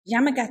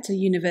Yamagata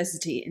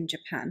University in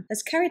Japan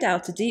has carried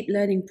out a deep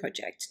learning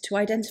project to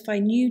identify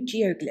new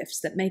geoglyphs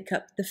that make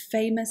up the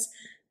famous,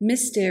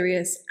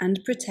 mysterious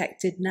and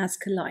protected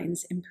Nazca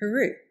Lines in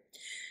Peru.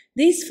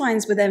 These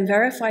finds were then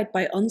verified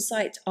by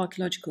on-site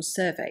archaeological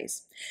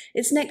surveys.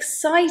 It's an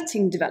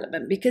exciting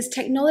development because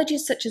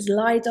technologies such as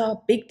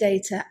LiDAR, big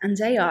data and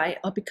AI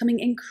are becoming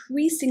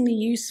increasingly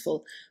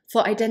useful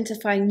for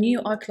identifying new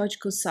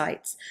archaeological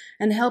sites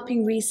and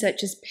helping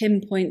researchers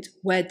pinpoint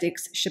where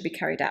digs should be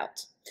carried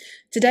out.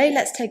 Today,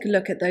 let's take a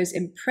look at those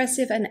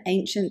impressive and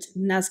ancient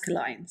Nazca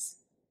Lines.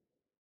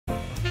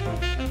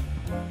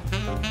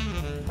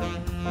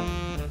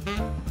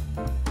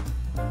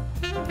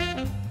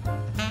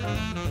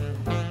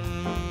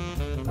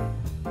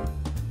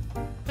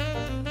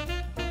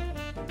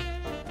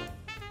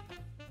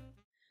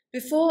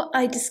 Before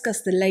I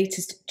discuss the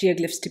latest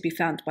geoglyphs to be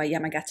found by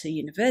Yamagata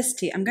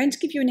University, I'm going to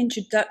give you an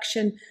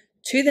introduction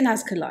to the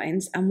Nazca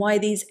Lines and why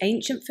these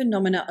ancient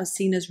phenomena are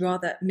seen as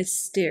rather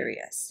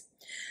mysterious.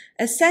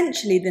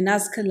 Essentially, the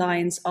Nazca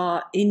Lines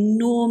are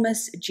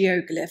enormous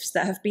geoglyphs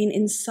that have been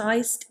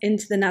incised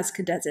into the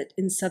Nazca Desert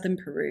in southern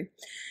Peru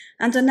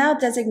and are now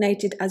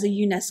designated as a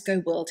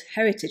UNESCO World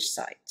Heritage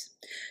Site.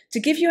 To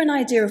give you an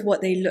idea of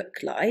what they look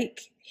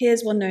like,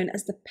 here's one known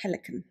as the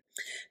pelican.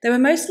 They were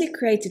mostly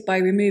created by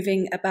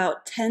removing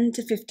about 10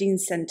 to 15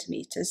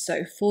 centimeters,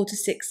 so 4 to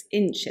 6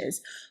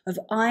 inches, of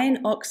iron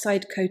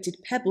oxide coated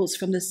pebbles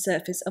from the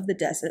surface of the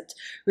desert,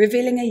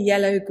 revealing a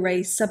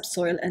yellow-grey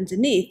subsoil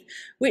underneath,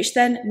 which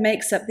then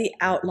makes up the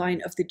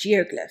outline of the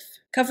geoglyph.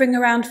 Covering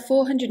around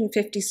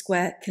 450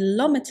 square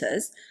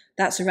kilometers,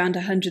 that's around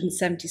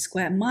 170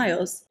 square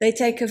miles, they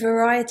take a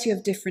variety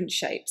of different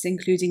shapes,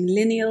 including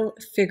lineal,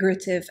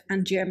 figurative,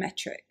 and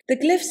geometric. The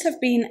glyphs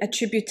have been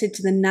attributed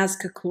to the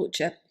Nazca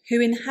culture, who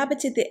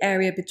inhabited the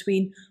area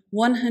between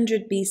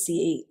 100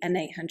 BCE and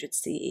 800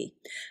 CE,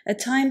 a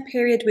time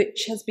period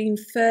which has been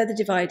further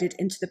divided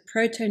into the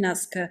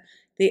Proto-Nazca,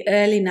 the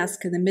early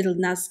Nazca, the middle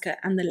Nazca,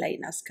 and the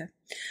late Nazca.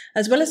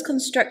 As well as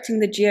constructing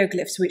the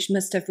geoglyphs, which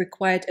must have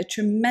required a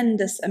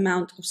tremendous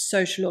amount of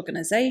social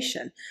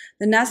organization,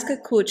 the Nazca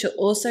culture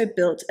also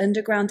built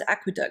underground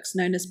aqueducts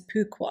known as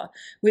puqua,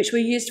 which were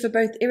used for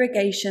both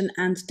irrigation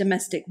and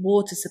domestic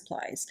water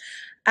supplies,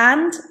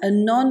 and a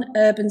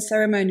non-urban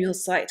ceremonial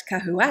site,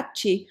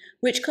 Cahuachi,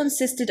 which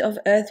consisted of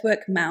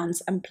earthwork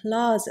mounds and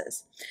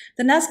plazas.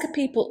 The Nazca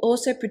people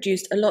also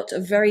produced a lot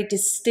of very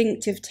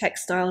distinctive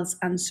textiles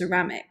and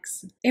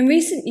ceramics. In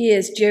recent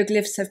years,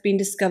 geoglyphs have been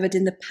discovered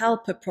in the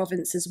Palpa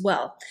province as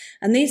well,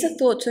 and these are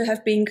thought to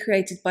have been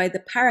created by the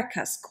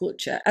Paracas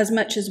culture as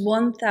much as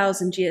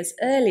 1,000 years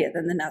earlier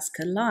than the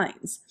Nazca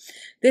Lines.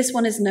 This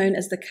one is known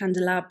as the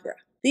candelabra.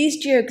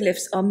 These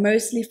geoglyphs are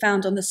mostly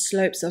found on the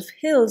slopes of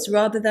hills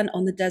rather than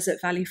on the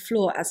desert valley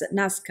floor as at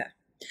Nazca.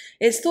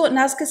 It's thought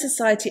Nazca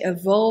society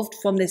evolved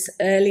from this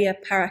earlier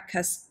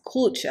Paracas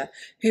culture,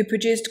 who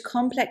produced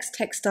complex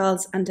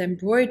textiles and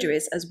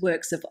embroideries as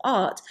works of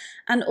art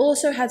and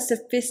also had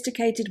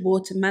sophisticated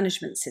water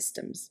management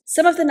systems.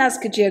 Some of the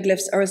Nazca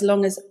geoglyphs are as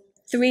long as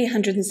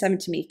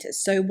 370 meters,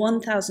 so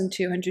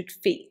 1,200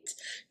 feet.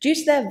 Due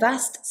to their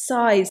vast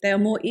size, they are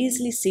more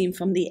easily seen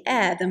from the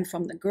air than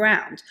from the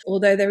ground,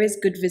 although there is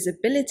good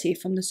visibility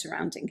from the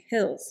surrounding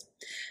hills.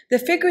 The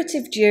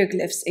figurative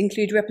geoglyphs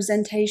include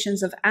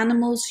representations of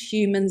animals,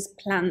 humans,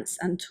 plants,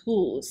 and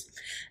tools.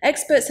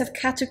 Experts have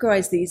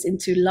categorized these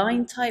into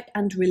line type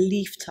and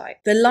relief type.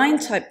 The line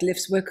type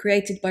glyphs were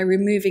created by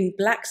removing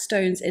black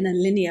stones in a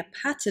linear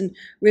pattern,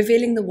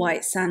 revealing the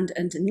white sand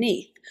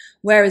underneath,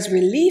 whereas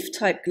relief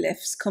type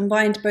glyphs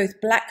combined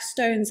both black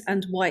stones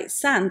and white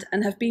sand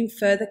and have been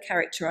further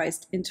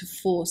characterized into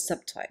 4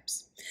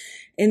 subtypes.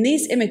 In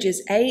these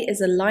images, A is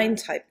a line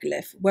type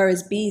glyph,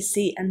 whereas B,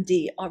 C, and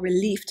D are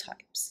relief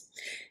types.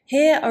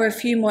 Here are a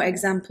few more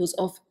examples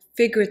of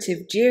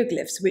figurative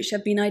geoglyphs which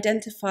have been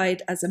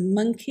identified as a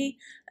monkey,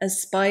 a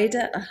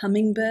spider, a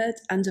hummingbird,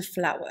 and a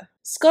flower.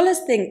 Scholars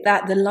think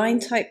that the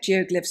line-type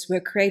geoglyphs were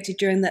created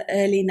during the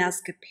early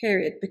Nazca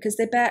period because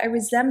they bear a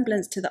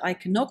resemblance to the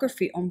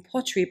iconography on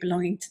pottery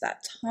belonging to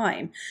that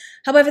time.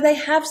 However, they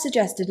have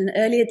suggested an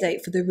earlier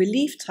date for the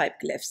relief-type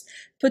glyphs,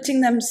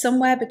 putting them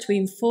somewhere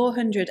between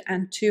 400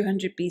 and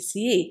 200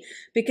 BCE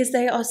because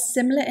they are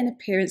similar in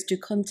appearance to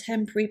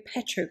contemporary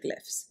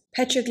petroglyphs.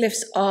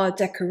 Petroglyphs are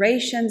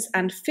decorations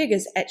and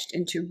figures etched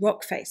into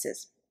rock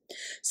faces.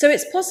 So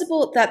it's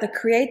possible that the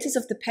creators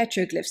of the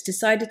petroglyphs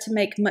decided to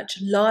make much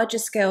larger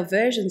scale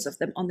versions of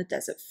them on the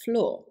desert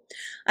floor.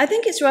 I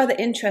think it's rather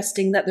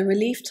interesting that the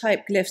relief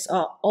type glyphs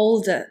are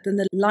older than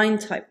the line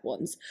type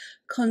ones,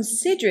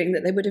 considering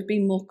that they would have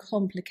been more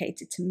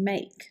complicated to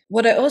make.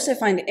 What I also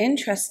find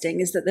interesting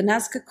is that the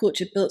Nazca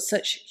culture built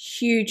such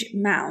huge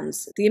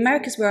mounds. The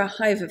Americas were a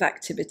hive of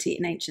activity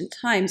in ancient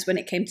times when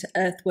it came to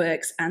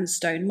earthworks and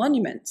stone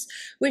monuments,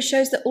 which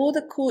shows that all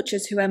the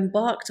cultures who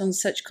embarked on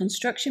such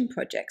construction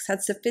projects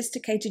had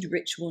sophisticated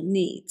ritual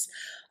needs.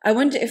 I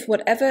wonder if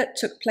whatever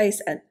took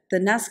place at the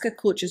Nazca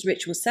Culture's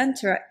Ritual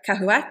Center at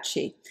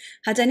Cahuachi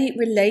had any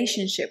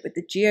relationship with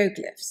the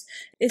geoglyphs.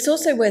 It's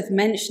also worth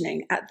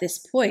mentioning at this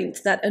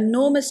point that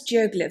enormous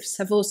geoglyphs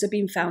have also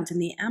been found in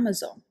the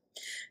Amazon.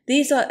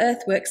 These are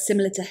earthworks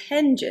similar to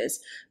henges,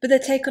 but they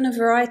take on a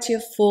variety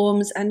of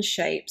forms and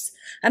shapes,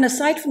 and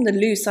aside from the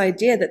loose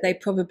idea that they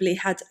probably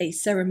had a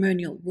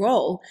ceremonial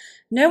role,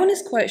 no one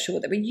is quite sure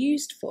what they were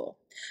used for.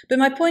 But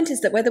my point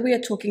is that whether we are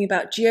talking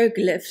about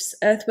geoglyphs,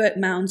 earthwork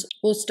mounds,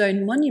 or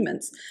stone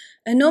monuments,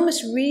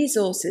 enormous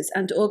resources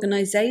and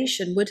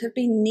organisation would have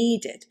been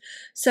needed,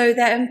 so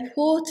their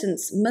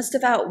importance must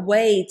have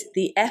outweighed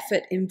the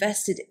effort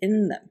invested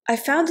in them. I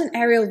found an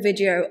aerial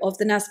video of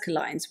the Nazca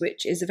Lines,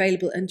 which is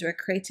available under a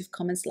Creative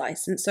Commons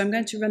license, so I'm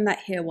going to run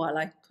that here while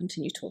I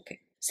continue talking.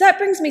 So that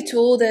brings me to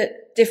all the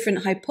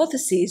different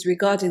hypotheses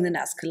regarding the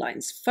Nazca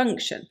Lines'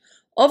 function.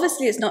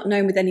 Obviously, it's not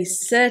known with any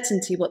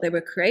certainty what they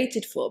were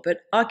created for,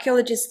 but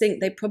archaeologists think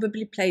they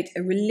probably played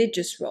a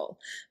religious role,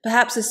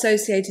 perhaps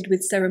associated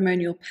with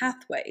ceremonial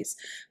pathways.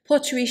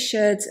 Pottery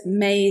sherds,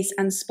 maize,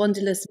 and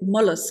spondylus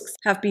mollusks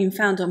have been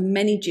found on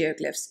many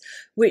geoglyphs,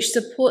 which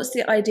supports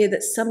the idea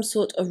that some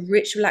sort of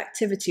ritual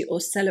activity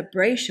or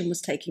celebration was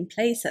taking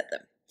place at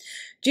them.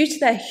 Due to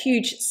their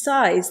huge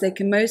size, they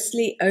can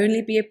mostly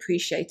only be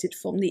appreciated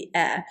from the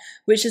air,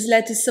 which has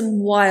led to some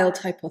wild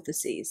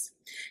hypotheses.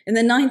 In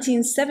the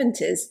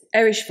 1970s,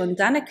 Erich von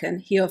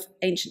Daniken, he of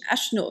ancient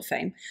astronaut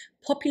fame,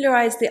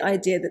 popularized the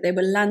idea that they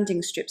were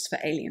landing strips for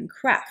alien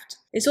craft.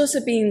 It's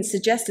also been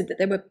suggested that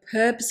they were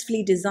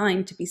purposefully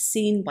designed to be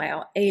seen by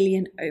our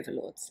alien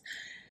overlords.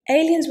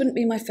 Aliens wouldn't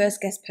be my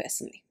first guess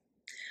personally.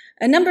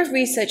 A number of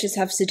researchers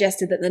have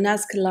suggested that the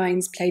Nazca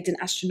Lines played an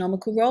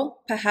astronomical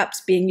role, perhaps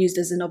being used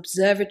as an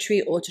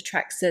observatory or to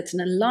track certain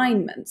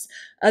alignments.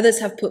 Others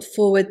have put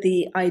forward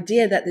the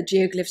idea that the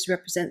geoglyphs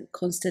represent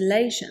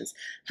constellations.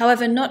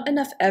 However, not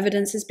enough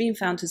evidence has been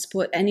found to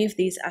support any of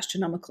these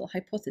astronomical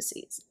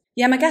hypotheses.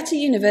 Yamagata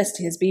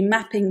University has been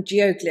mapping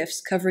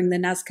geoglyphs covering the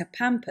Nazca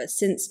Pampa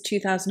since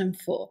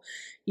 2004,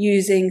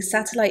 using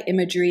satellite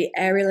imagery,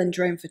 aerial and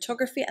drone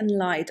photography, and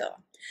LiDAR.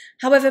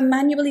 However,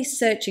 manually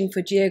searching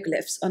for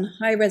geoglyphs on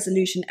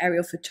high-resolution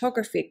aerial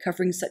photography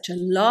covering such a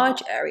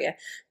large area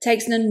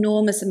takes an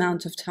enormous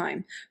amount of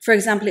time. For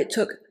example, it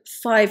took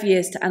 5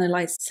 years to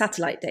analyze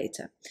satellite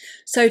data.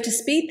 So to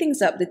speed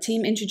things up, the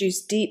team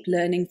introduced deep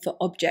learning for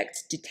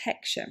object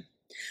detection.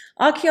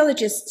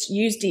 Archaeologists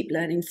use deep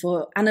learning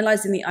for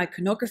analyzing the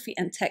iconography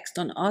and text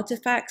on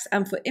artifacts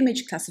and for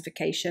image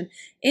classification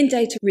in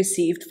data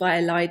received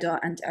via LiDAR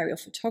and aerial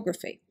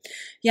photography.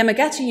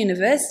 Yamagata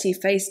University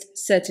faced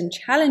certain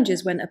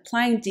challenges when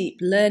applying deep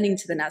learning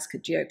to the Nazca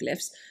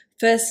geoglyphs.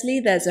 Firstly,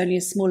 there's only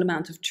a small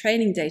amount of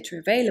training data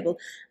available,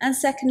 and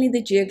secondly,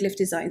 the geoglyph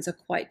designs are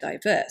quite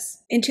diverse.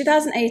 In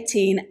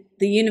 2018,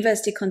 the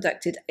university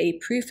conducted a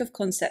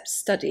proof-of-concept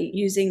study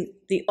using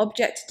the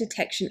object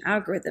detection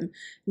algorithm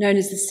known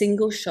as the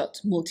single-shot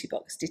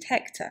multi-box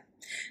detector.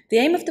 The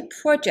aim of the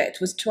project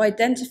was to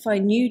identify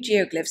new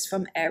geoglyphs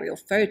from aerial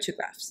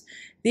photographs.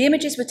 The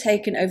images were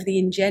taken over the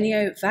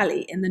Ingenio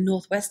Valley in the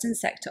northwestern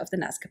sector of the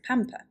Nazca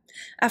Pampa.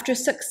 After a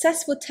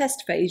successful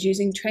test phase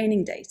using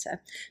training data,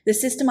 the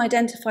system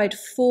identified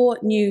 4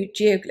 new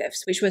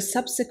geoglyphs, which were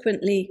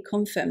subsequently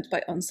confirmed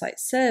by on-site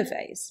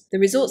surveys. The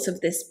results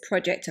of this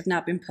project have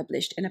now been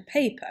published in a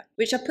paper,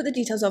 which I'll put the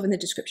details of in the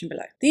description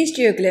below. These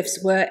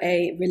geoglyphs were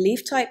a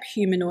relief-type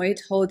humanoid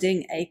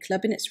holding a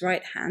club in its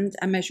right hand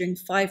and measuring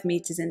 5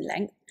 meters in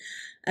length,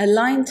 a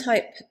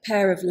line-type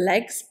pair of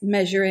legs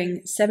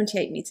measuring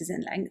 78 meters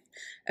in length,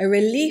 a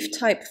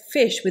relief-type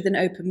fish with an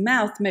open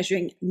mouth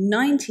measuring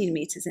 19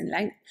 meters in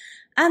length,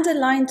 and a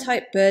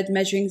line-type bird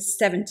measuring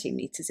 70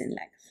 meters in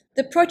length.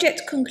 The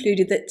project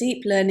concluded that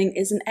deep learning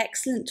is an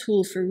excellent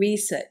tool for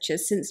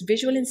researchers since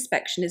visual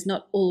inspection is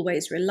not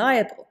always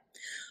reliable.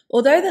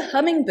 Although the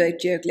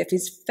hummingbird geoglyph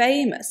is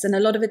famous and a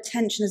lot of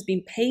attention has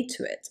been paid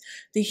to it,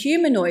 the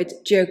humanoid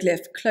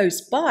geoglyph close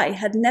by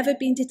had never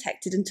been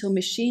detected until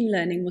machine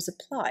learning was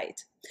applied.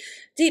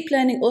 Deep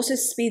learning also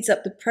speeds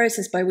up the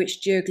process by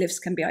which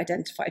geoglyphs can be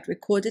identified,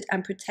 recorded,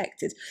 and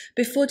protected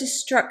before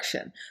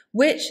destruction,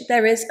 which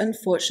there is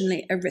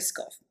unfortunately a risk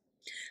of.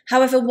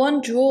 However,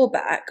 one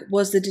drawback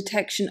was the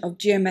detection of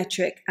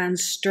geometric and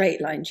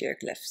straight-line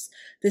geoglyphs.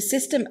 The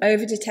system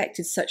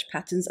over-detected such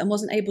patterns and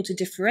wasn't able to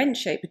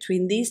differentiate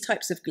between these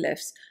types of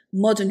glyphs,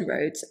 modern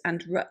roads,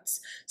 and ruts.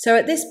 So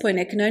at this point,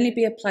 it can only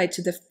be applied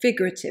to the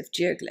figurative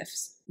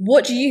geoglyphs.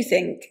 What do you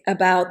think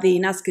about the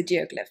Nazca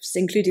geoglyphs,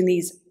 including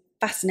these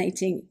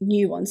fascinating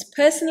new ones?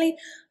 Personally,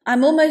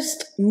 I'm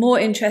almost more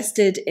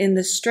interested in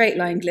the straight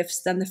line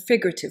glyphs than the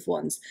figurative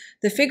ones.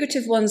 The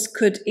figurative ones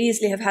could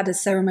easily have had a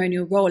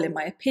ceremonial role in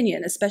my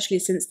opinion, especially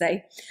since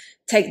they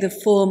take the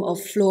form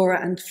of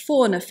flora and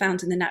fauna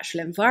found in the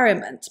natural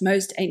environment.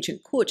 Most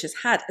ancient cultures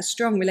had a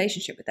strong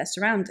relationship with their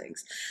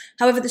surroundings.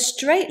 However, the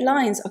straight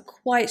lines are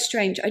quite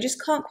strange. I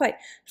just can't quite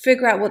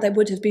figure out what they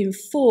would have been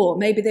for.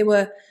 Maybe they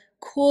were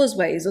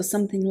causeways or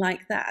something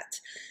like that.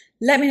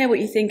 Let me know what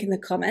you think in the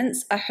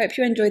comments. I hope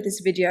you enjoyed this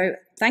video.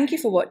 Thank you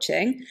for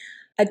watching.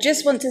 I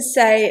just want to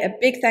say a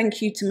big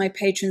thank you to my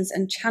patrons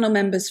and channel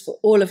members for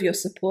all of your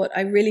support.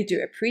 I really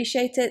do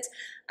appreciate it,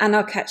 and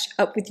I'll catch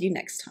up with you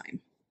next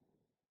time.